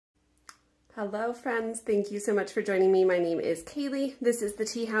Hello friends, thank you so much for joining me. My name is Kaylee, this is the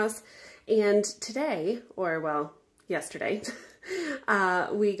Tea House, and today, or well, yesterday,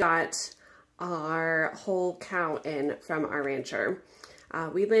 we got our whole cow in from our rancher.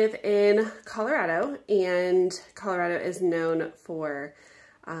 We live in Colorado, and Colorado is known for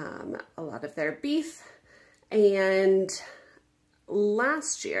a lot of their beef, and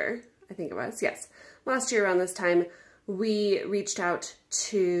last year, I think it was, yes, last year around this time, we reached out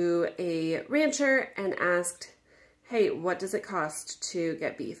to a rancher and asked, hey, what does it cost to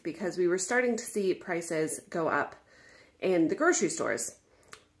get beef? Because we were starting to see prices go up in the grocery stores.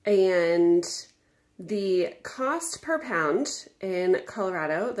 And the cost per pound in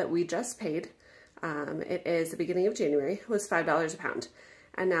Colorado that we just paid, it is the beginning of January, was $5 a pound.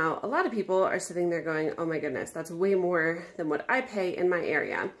 And now a lot of people are sitting there going, oh my goodness, that's way more than what I pay in my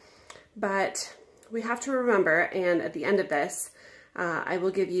area. But we have to remember, and at the end of this, I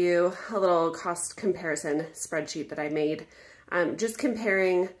will give you a little cost comparison spreadsheet that I made, just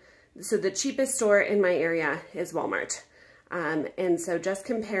comparing. So the cheapest store in my area is Walmart. And so just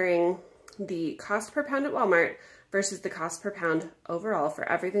comparing the cost per pound at Walmart versus the cost per pound overall for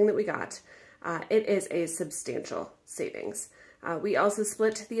everything that we got, it is a substantial savings. We also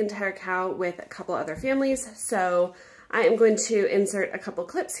split the entire cow with a couple other families, so I am going to insert a couple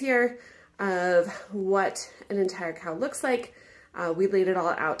clips here of what an entire cow looks like. We laid it all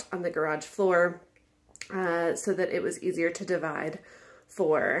out on the garage floor so that it was easier to divide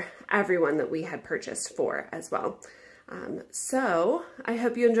for everyone that we had purchased for as well. So I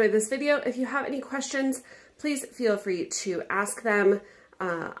hope you enjoyed this video. If you have any questions, please feel free to ask them.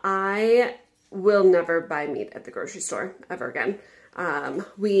 I will never buy meat at the grocery store ever again.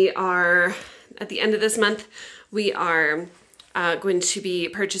 We are, at the end of this month, we are going to be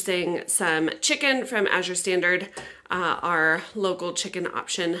purchasing some chicken from Azure Standard. Our local chicken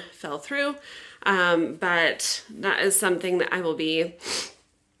option fell through, but that is something that I will be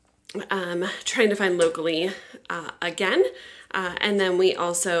trying to find locally again. And then we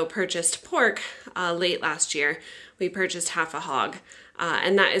also purchased pork late last year. We purchased half a hog,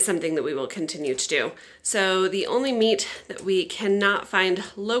 and that is something that we will continue to do. So the only meat that we cannot find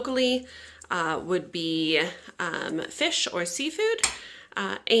locally would be fish or seafood,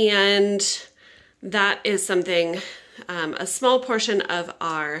 and that is something, a small portion of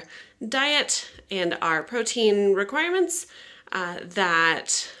our diet and our protein requirements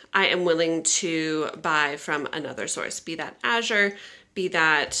that I am willing to buy from another source, be that Azure, be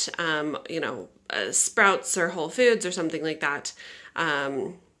that, Sprouts or Whole Foods or something like that.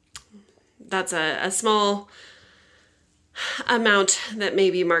 That's a small amount that may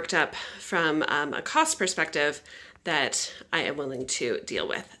be marked up from a cost perspective that I am willing to deal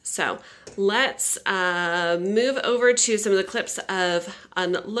with. So let's move over to some of the clips of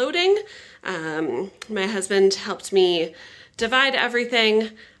unloading. My husband helped me divide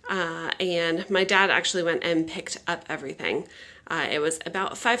everything, and my dad actually went and picked up everything. It was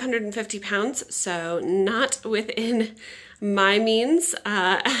about 550 pounds, so not within my means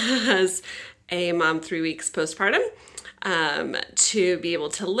as a mom 3 weeks postpartum to be able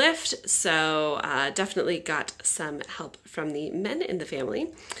to lift. So definitely got some help from the men in the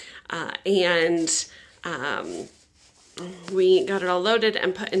family. And we got it all loaded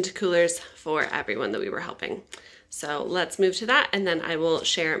and put into coolers for everyone that we were helping. So let's move to that, and then I will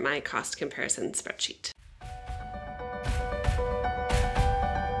share my cost comparison spreadsheet.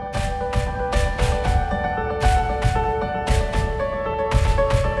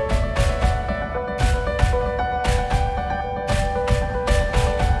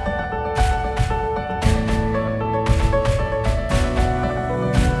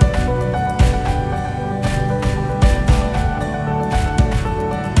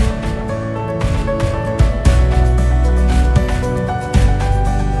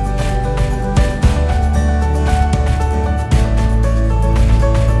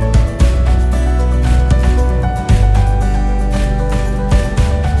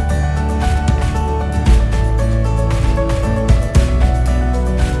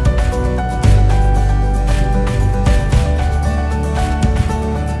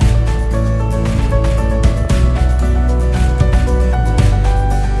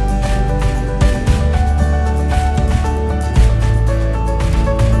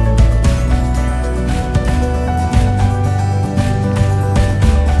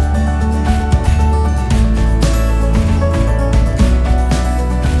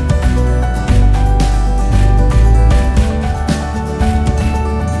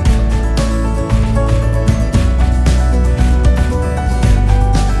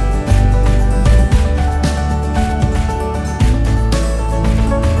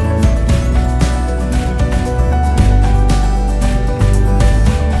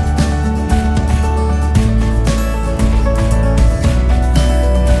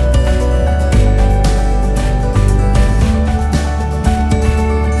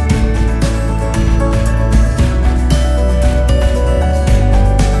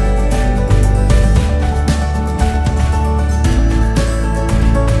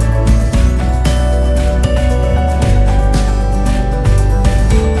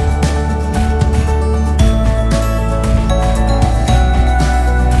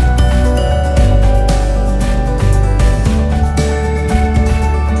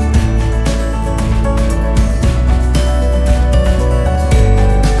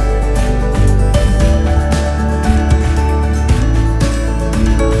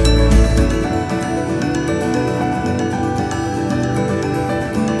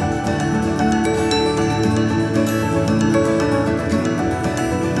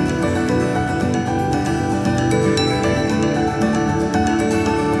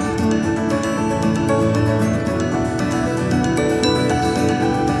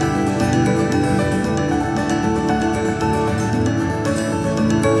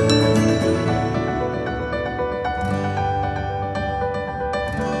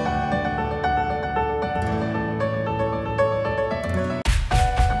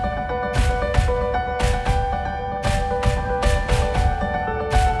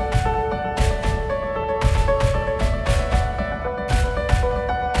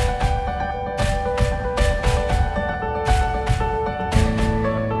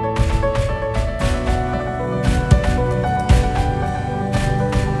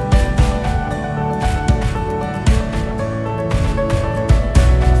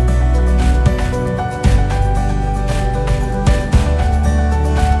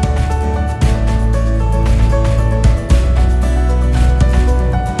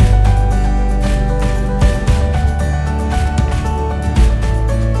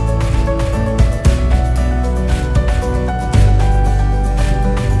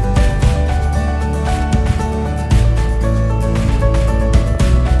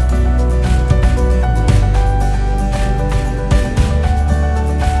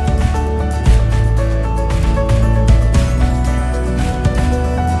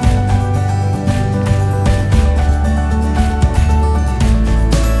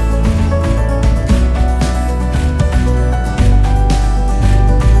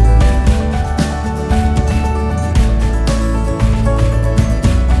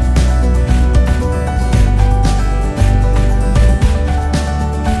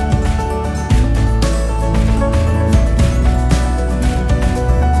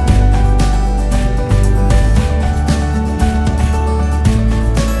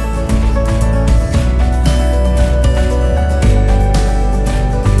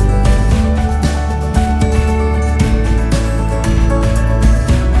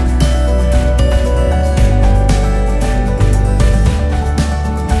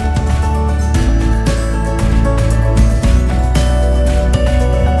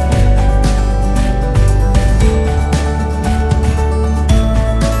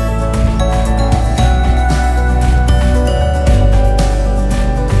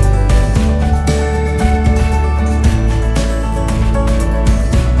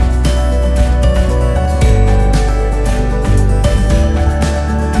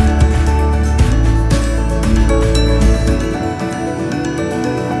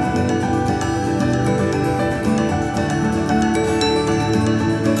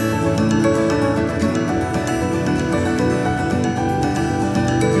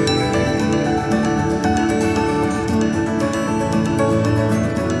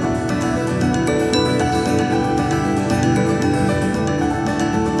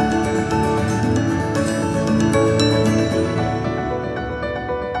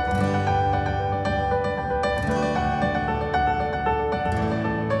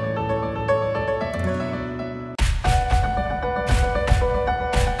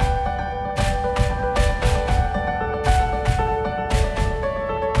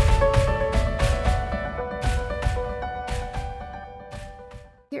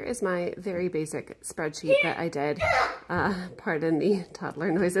 is my very basic spreadsheet that I did. Pardon the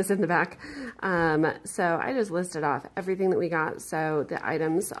toddler noises in the back. So I just listed off everything that we got. So the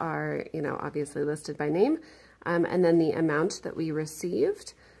items are, you know, obviously listed by name, and then the amount that we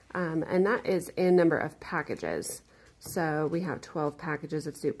received, and that is in number of packages. So we have 12 packages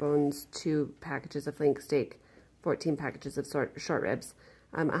of soup bones, 2 packages of flank steak, 14 packages of short ribs,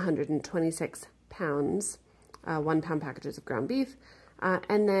 126 pounds, 1 pound packages of ground beef.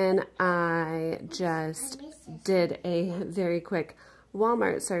 And then I just did a very quick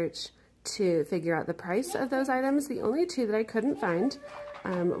Walmart search to figure out the price of those items. The only 2 that I couldn't find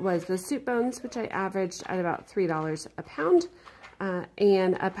was the soup bones, which I averaged at about $3 a pound,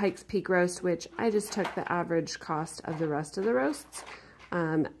 and a Pike's Peak roast, which I just took the average cost of the rest of the roasts,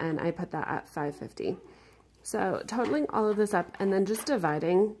 and I put that at $5.50. So totaling all of this up and then just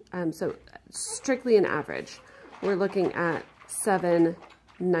dividing, so strictly an average, we're looking at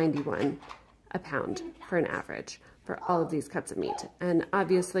 $7.91 a pound for an average for all of these cuts of meat. And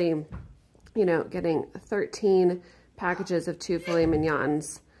obviously, you know, getting 13 packages of 2 filet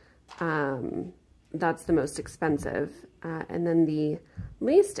mignons, that's the most expensive. And then the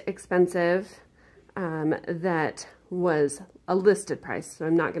least expensive, that was a listed price, so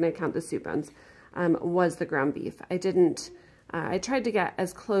I'm not going to count the soup bones, was the ground beef. I didn't, I tried to get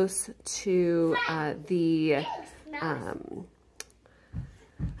as close to the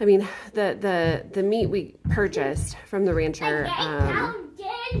meat we purchased from the rancher.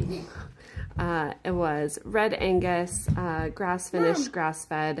 It was red Angus, grass-finished,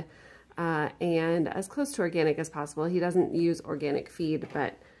 grass-fed, and as close to organic as possible. He doesn't use organic feed,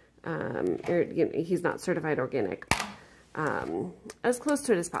 but he's not certified organic. As close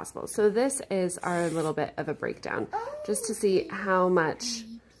to it as possible. So this is our little bit of a breakdown, just to see how much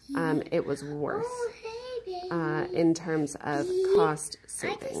it was worth in terms of cost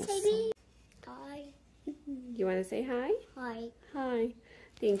savings. Hi. You want to say hi? Hi. Hi.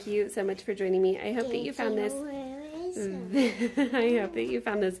 Thank you so much for joining me. I hope that you found this. I hope that you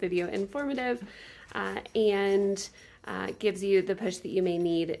found this video informative and gives you the push that you may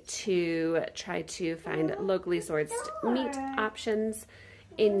need to try to find locally sourced meat options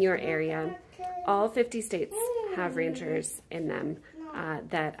in your area. All 50 states have ranchers in them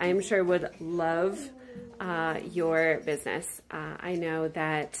that I'm sure would love your business. I know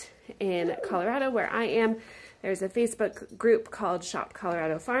that in Colorado, where I am, there's a Facebook group called Shop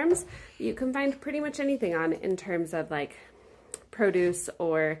Colorado Farms. You can find pretty much anything on in terms of like produce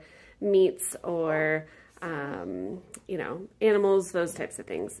or meats or you know, animals, those types of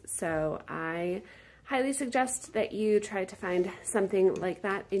things. So I highly suggest that you try to find something like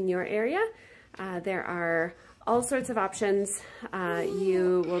that in your area. There are all sorts of options.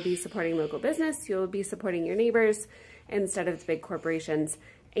 You will be supporting local business, you'll be supporting your neighbors instead of the big corporations,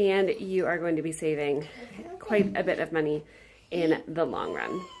 and you are going to be saving quite a bit of money in the long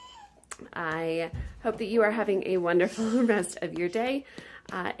run. I hope that you are having a wonderful rest of your day.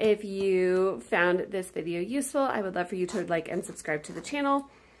 If you found this video useful, I would love for you to like and subscribe to the channel.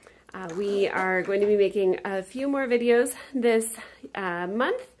 We are going to be making a few more videos this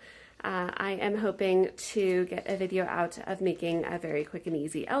month. I am hoping to get a video out of making a very quick and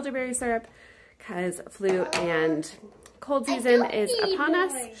easy elderberry syrup because flu and cold season is upon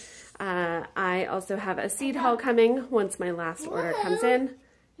us. I also have a seed haul coming once my last order comes in.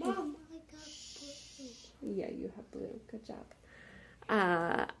 Mom, I got blue. Yeah, you have blue. Good job.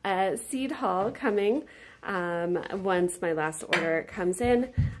 A seed haul coming once my last order comes in.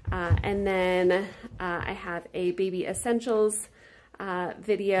 And then I have a baby essentials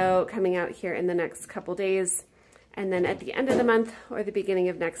video coming out here in the next couple days. And then at the end of the month or the beginning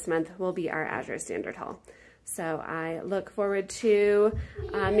of next month will be our Azure Standard haul. So I look forward to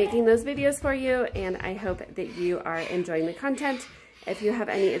making those videos for you, and I hope that you are enjoying the content. If you have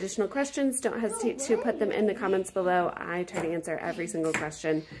any additional questions, don't hesitate to put them in the comments below. I try to answer every single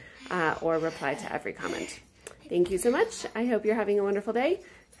question or reply to every comment. Thank you so much. I hope you're having a wonderful day,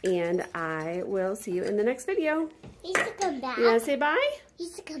 and I will see you in the next video. He's to come back. You want to say bye?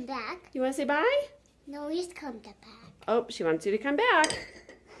 He's to come back. You want to say bye? No, he's to come back. Oh, she wants you to come back.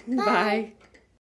 Bye. Bye.